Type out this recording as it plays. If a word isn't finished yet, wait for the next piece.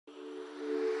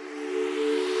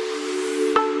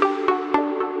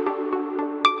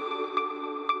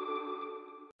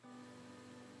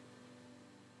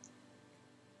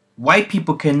white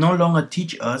people can no longer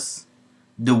teach us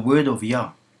the word of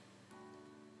Yah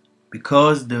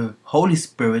because the Holy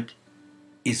Spirit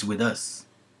is with us.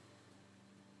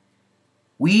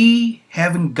 We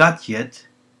haven't got yet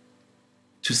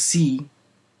to see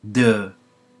the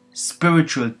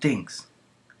spiritual things,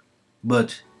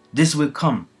 but this will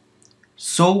come.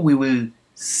 So we will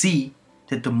see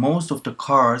that the most of the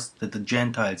cars that the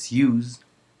Gentiles use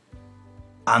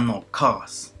are not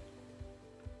cars.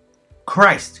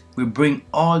 Christ will bring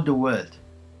all the world.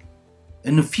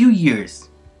 In a few years,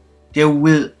 there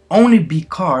will only be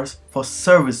cars for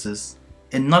services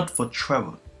and not for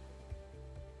travel.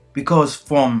 Because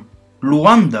from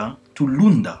Luanda to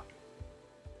Lunda,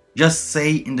 just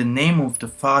say in the name of the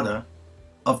Father,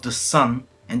 of the Son,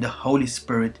 and the Holy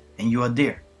Spirit, and you are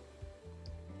there.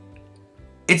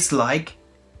 It's like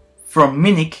from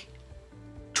Munich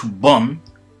to Bonn,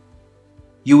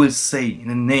 you will say in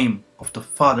the name of the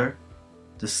Father,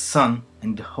 the Son,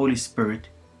 and the Holy Spirit,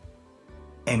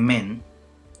 Amen,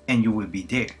 and you will be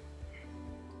there.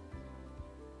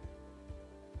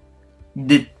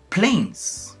 The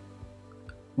planes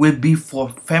will be for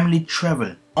family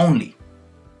travel only.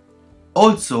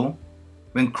 Also,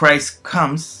 when Christ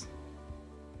comes,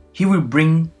 He will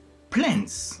bring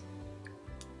planes.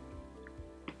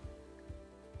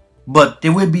 But they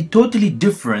will be totally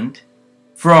different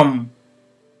from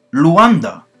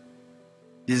Luanda,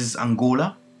 this is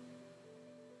Angola,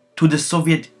 to the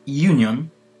Soviet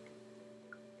Union,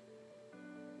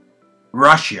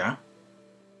 Russia.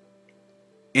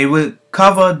 It will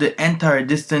cover the entire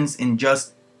distance in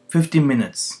just 50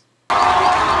 minutes.